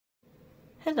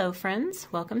Hello friends,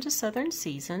 welcome to Southern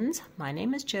Seasons. My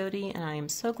name is Jody and I am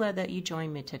so glad that you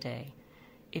joined me today.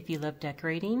 If you love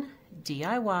decorating,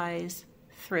 DIYs,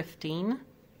 thrifting,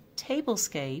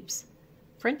 tablescapes,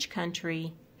 French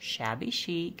country, shabby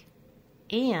chic,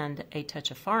 and a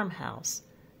touch of farmhouse,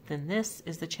 then this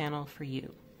is the channel for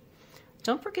you.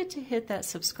 Don't forget to hit that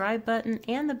subscribe button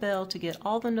and the bell to get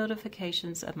all the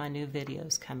notifications of my new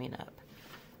videos coming up.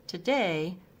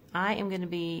 Today, I am going to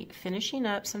be finishing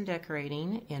up some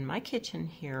decorating in my kitchen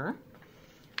here.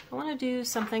 I want to do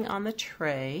something on the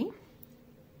tray.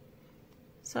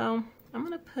 So I'm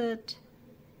going to put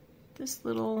this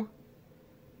little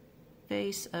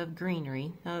vase of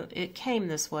greenery. Now, it came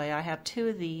this way. I have two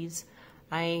of these.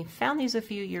 I found these a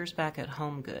few years back at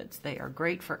Home Goods. They are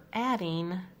great for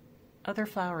adding other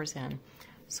flowers in.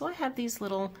 So I have these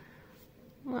little,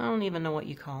 well, I don't even know what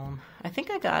you call them. I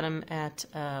think I got them at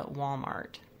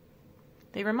Walmart.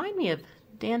 They remind me of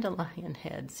dandelion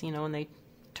heads, you know, when they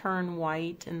turn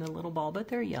white in the little ball, but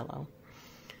they're yellow.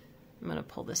 I'm going to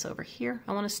pull this over here.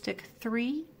 I want to stick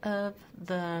 3 of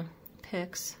the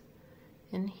picks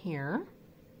in here.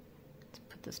 Let's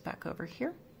put this back over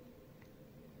here.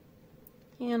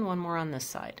 And one more on this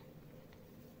side.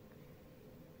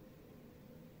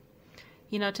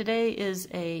 You know, today is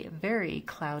a very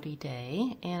cloudy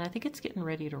day, and I think it's getting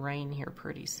ready to rain here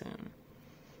pretty soon.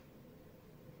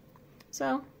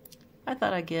 So I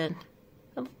thought I'd get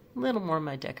a little more of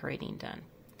my decorating done.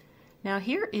 Now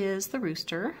here is the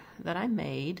rooster that I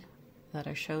made that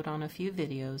I showed on a few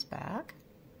videos back.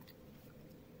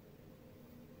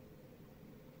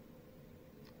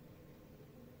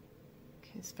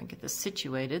 Okay, so if I can get this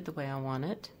situated the way I want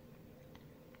it.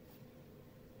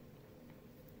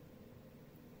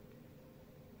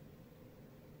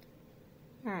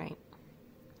 All right,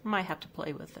 I might have to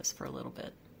play with this for a little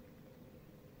bit.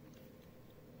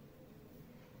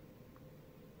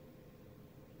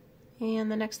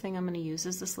 And the next thing I'm going to use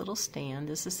is this little stand.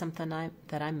 This is something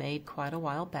that I made quite a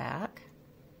while back.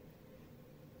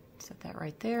 Set that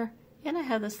right there. And I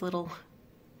have this little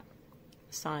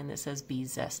sign that says Be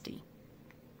Zesty.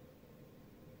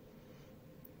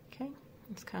 Okay,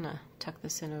 let's kind of tuck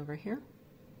this in over here.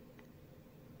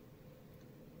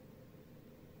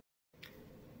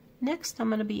 Next, I'm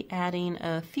going to be adding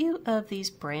a few of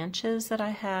these branches that I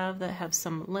have that have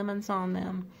some lemons on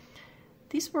them.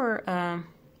 These were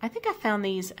I think I found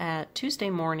these at Tuesday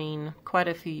Morning quite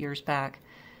a few years back,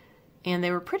 and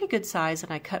they were pretty good size,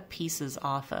 and I cut pieces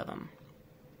off of them.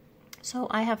 So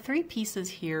I have 3 pieces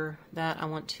here that I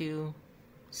want to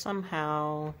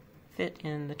somehow fit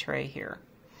in the tray here.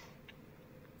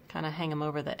 Kind of hang them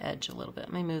over the edge a little bit.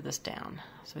 Let me move this down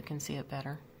so we can see it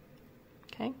better.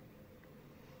 Okay.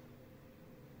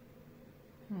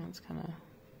 Let's kind of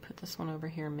put this one over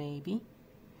here maybe.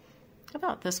 How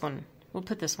about this one? We'll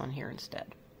put this one here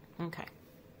instead. Okay.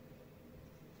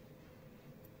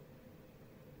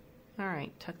 All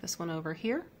right, tuck this one over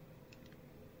here.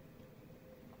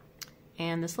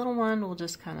 And this little one will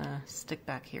just kind of stick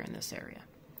back here in this area.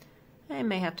 I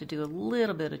may have to do a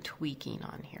little bit of tweaking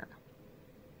on here.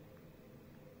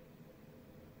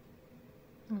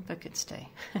 If it could stay.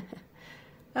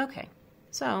 Okay,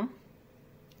 so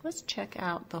let's check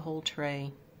out the whole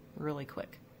tray really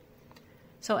quick.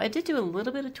 So I did do a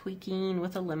little bit of tweaking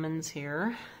with the lemons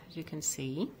here, as you can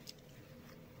see.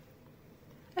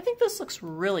 I think this looks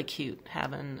really cute,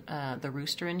 having the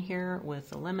rooster in here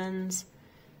with the lemons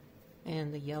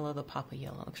and the yellow, the papa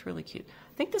yellow. Looks really cute.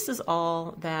 I think this is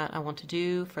all that I want to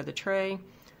do for the tray,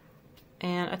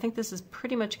 and I think this is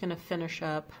pretty much going to finish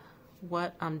up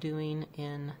what I'm doing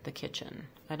in the kitchen.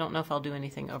 I don't know if I'll do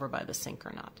anything over by the sink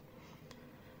or not.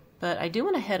 But I do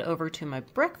want to head over to my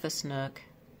breakfast nook,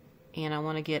 and I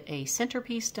want to get a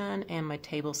centerpiece done and my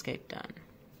tablescape done.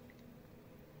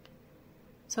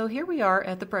 So here we are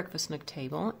at the breakfast nook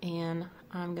table, and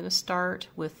I'm going to start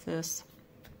with this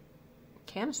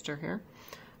canister here.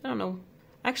 I don't know,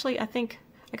 actually I think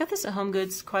I got this at Home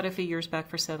Goods quite a few years back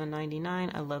for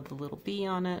 $7.99. I love the little bee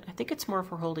on it. I think it's more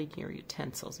for holding your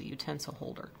utensils, a utensil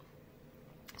holder.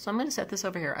 So I'm going to set this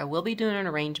over here. I will be doing an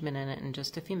arrangement in it in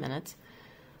just a few minutes.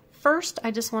 First, I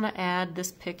just want to add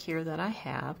this pick here that I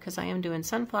have, because I am doing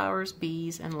sunflowers,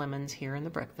 bees, and lemons here in the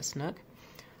breakfast nook.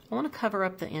 I want to cover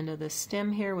up the end of this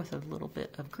stem here with a little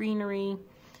bit of greenery,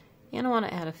 and I want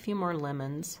to add a few more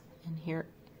lemons in here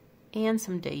and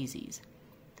some daisies.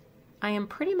 I am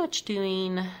pretty much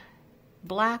doing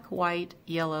black, white,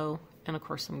 yellow, and of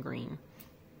course some green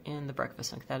in the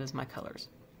breakfast nook. That is my colors.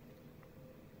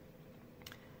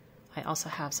 I also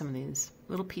have some of these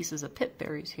little pieces of pip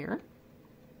berries here.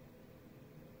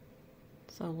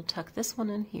 So we'll tuck this one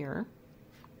in here.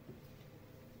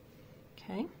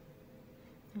 Okay,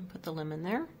 and put the lemon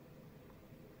there.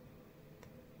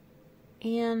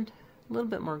 And a little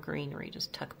bit more greenery,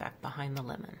 just tuck back behind the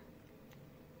lemon.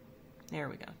 There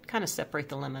we go. Kind of separate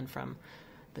the lemon from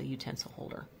the utensil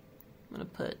holder. I'm going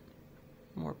to put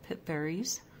more pip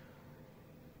berries.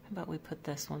 How about we put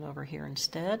this one over here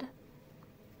instead?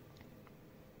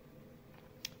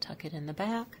 Tuck it in the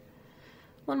back.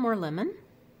 One more lemon.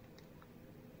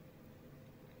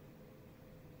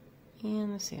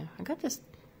 And let's see, I got this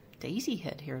daisy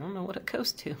head here. I don't know what it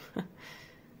goes to.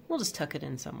 We'll just tuck it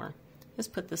in somewhere. Let's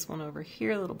put this one over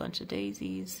here, a little bunch of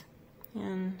daisies.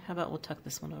 And how about we'll tuck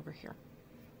this one over here?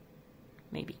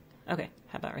 Maybe. Okay,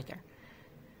 how about right there?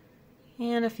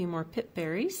 And a few more pip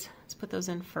berries. Let's put those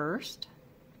in first.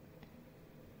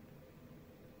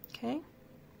 Okay,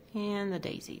 and the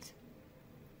daisies.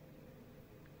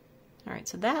 All right,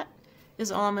 so that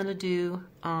is all I'm going to do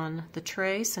on the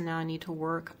tray. So now I need to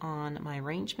work on my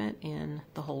arrangement in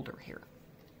the holder here.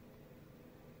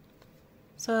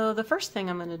 So the first thing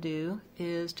I'm going to do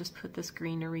is just put this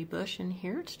greenery bush in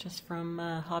here. It's just from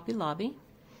Hobby Lobby.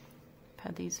 I've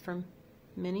had these for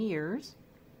many years.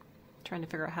 I'm trying to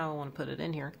figure out how I want to put it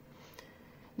in here.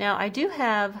 Now I do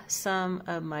have some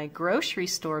of my grocery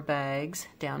store bags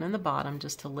down in the bottom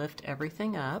just to lift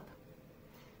everything up.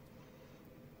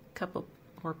 A couple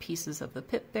more pieces of the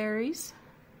pip berries.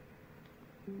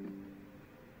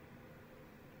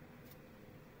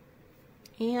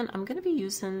 And I'm going to be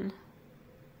using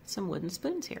some wooden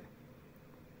spoons here.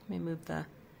 Let me move the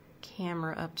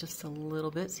camera up just a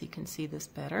little bit so you can see this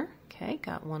better. Okay,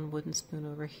 got one wooden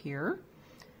spoon over here.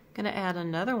 Going to add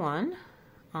another one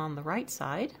on the right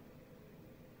side.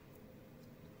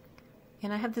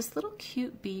 And I have this little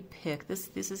cute bee pick. This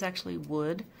is actually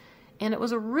wood. And it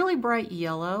was a really bright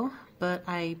yellow, but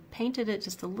I painted it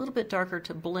just a little bit darker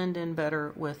to blend in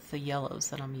better with the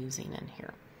yellows that I'm using in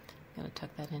here. I'm going to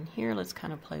tuck that in here. Let's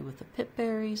kind of play with the pip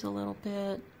berries a little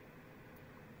bit.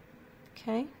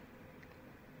 Okay.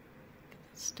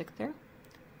 Stick there.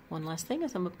 One last thing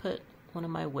is I'm going to put one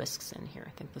of my whisks in here.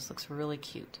 I think this looks really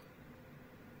cute.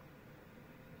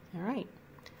 All right.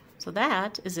 So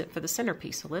that is it for the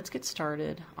centerpiece. So let's get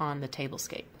started on the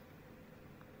tablescape.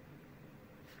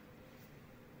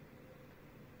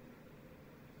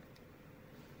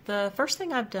 The first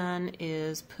thing I've done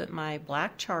is put my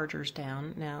black chargers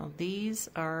down. Now these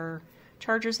are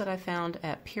chargers that I found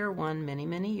at Pier 1 many,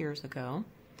 many years ago.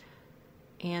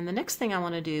 And the next thing I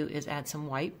want to do is add some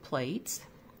white plates.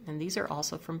 And these are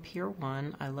also from Pier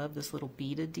 1. I love this little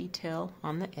beaded detail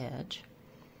on the edge.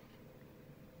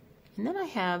 And then I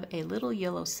have a little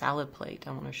yellow salad plate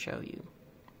I want to show you.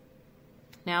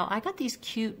 Now I got these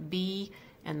cute bee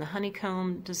and the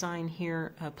honeycomb design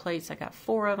here plates. I got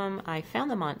 4 of them. I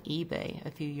found them on eBay a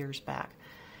few years back.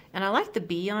 And I like the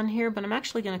bee on here, but I'm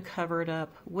actually going to cover it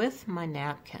up with my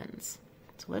napkins.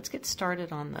 So let's get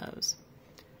started on those.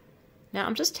 Now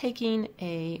I'm just taking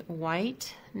a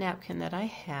white napkin that I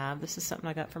have. This is something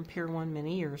I got from Pier 1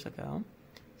 many years ago.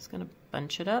 Just going to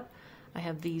bunch it up. I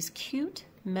have these cute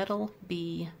metal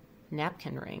bee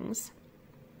napkin rings.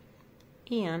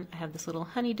 And I have this little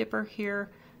honey dipper here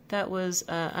that was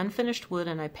unfinished wood,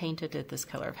 and I painted it this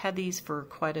color. I've had these for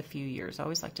quite a few years. I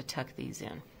always like to tuck these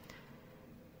in.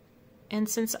 And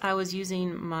since I was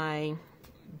using my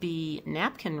bee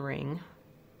napkin ring,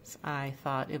 I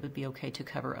thought it would be okay to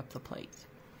cover up the plates.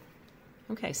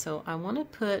 Okay, so I want to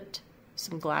put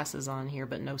some glasses on here,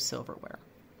 but no silverware.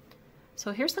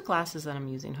 So here's the glasses that I'm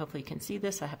using. Hopefully you can see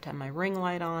this. I have to have my ring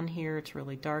light on here. It's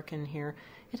really dark in here.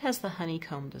 It has the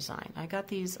honeycomb design. I got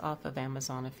these off of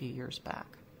Amazon a few years back.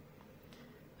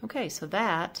 Okay, so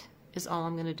that is all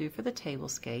I'm going to do for the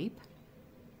tablescape.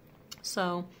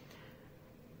 So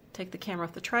take the camera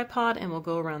off the tripod and we'll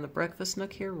go around the breakfast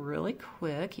nook here really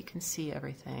quick. You can see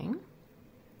everything.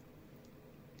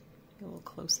 A little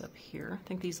close up here. I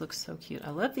think these look so cute. I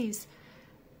love these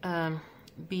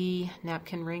bee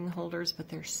napkin ring holders, but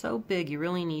they're so big you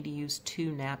really need to use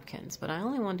 2 napkins, but I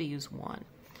only wanted to use 1.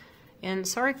 And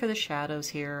sorry for the shadows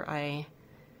here.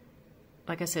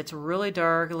 Like I said, it's really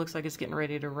dark. It looks like it's getting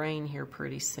ready to rain here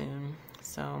pretty soon,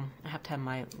 so I have to have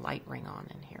my light ring on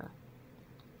in here.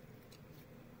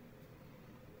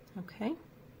 Okay.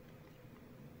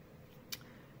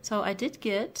 So I did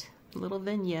get a little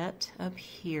vignette up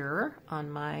here on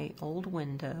my old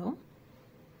window.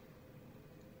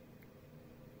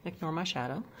 Ignore my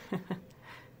shadow.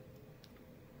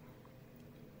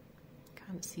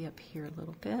 Kind of see up here a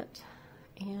little bit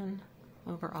and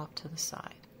over off to the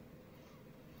side.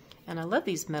 And I love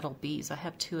these metal bees. I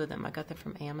have 2 of them. I got them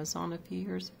from Amazon a few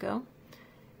years ago.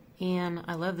 And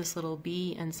I love this little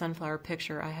bee and sunflower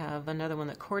picture. I have another one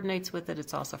that coordinates with it.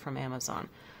 It's also from Amazon.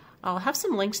 I'll have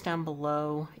some links down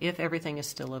below if everything is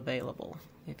still available,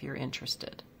 if you're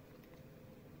interested.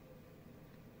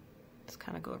 Let's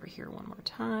kind of go over here one more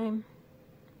time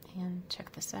and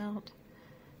check this out.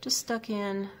 Just stuck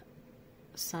in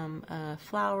some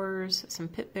flowers, some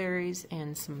pip berries,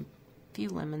 and some few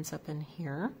lemons up in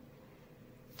here.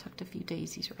 Tucked a few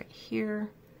daisies right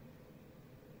here.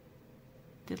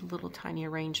 Did a little tiny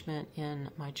arrangement in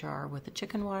my jar with the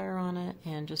chicken wire on it,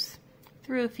 and just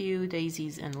threw a few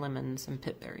daisies and lemons and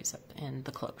pip berries up in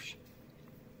the cloche.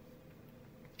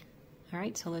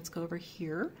 Alright, so let's go over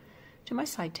here to my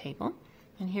side table,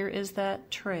 and here is that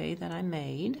tray that I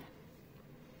made.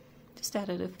 Just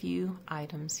added a few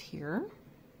items here.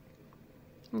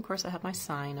 And of course I have my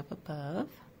sign up above.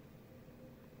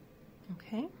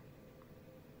 Okay.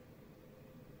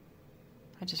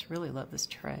 I just really love this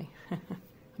tray. I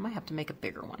might have to make a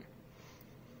bigger one.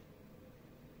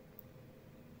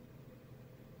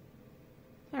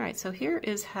 Alright, so here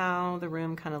is how the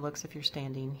room kind of looks if you're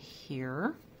standing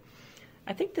here.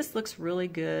 I think this looks really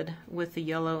good with the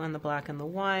yellow and the black and the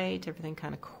white. Everything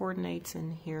kind of coordinates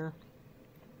in here.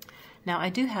 Now I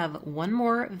do have one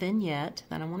more vignette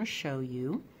that I want to show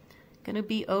you. Going to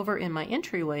be over in my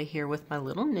entryway here with my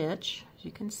little niche, as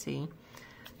you can see.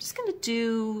 I'm just going to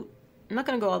do, I'm not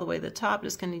going to go all the way to the top,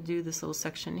 just going to do this little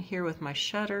section here with my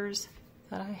shutters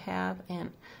that I have, and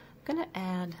I'm going to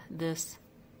add this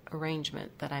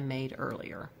arrangement that I made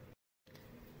earlier.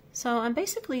 So I'm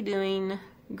basically doing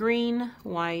green,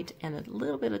 white, and a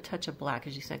little bit of touch of black.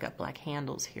 As you see, I got black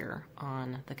handles here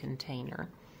on the container.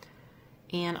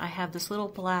 And I have this little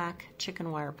black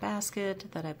chicken wire basket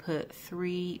that I put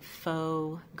 3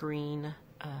 faux green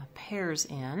pears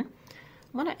in. I'm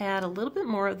going to add a little bit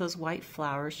more of those white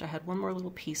flowers. I had one more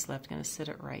little piece left. I'm going to sit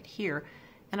it right here.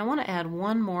 And I want to add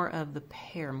one more of the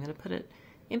pear. I'm going to put it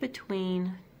in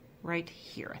between right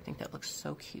here. I think that looks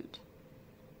so cute.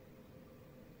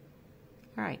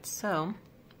 Alright, so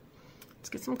let's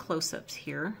get some close-ups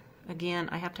here. Again,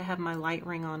 I have to have my light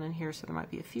ring on in here, so there might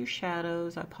be a few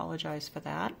shadows. I apologize for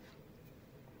that.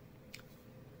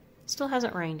 Still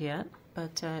hasn't rained yet,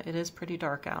 but it is pretty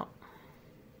dark out.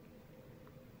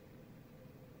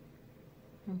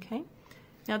 Okay,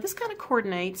 now this kind of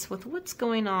coordinates with what's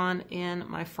going on in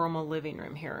my formal living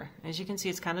room here. As you can see,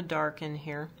 it's kind of dark in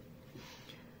here.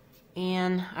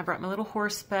 And I brought my little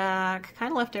horse back,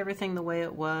 kind of left everything the way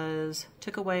it was,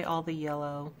 took away all the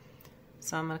yellow.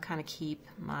 So I'm going to kind of keep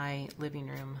my living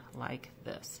room like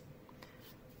this.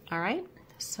 Alright,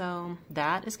 so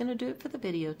that is going to do it for the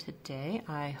video today.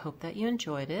 I hope that you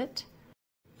enjoyed it.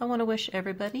 I want to wish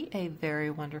everybody a very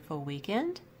wonderful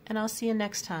weekend, and I'll see you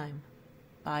next time.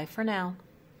 Bye for now.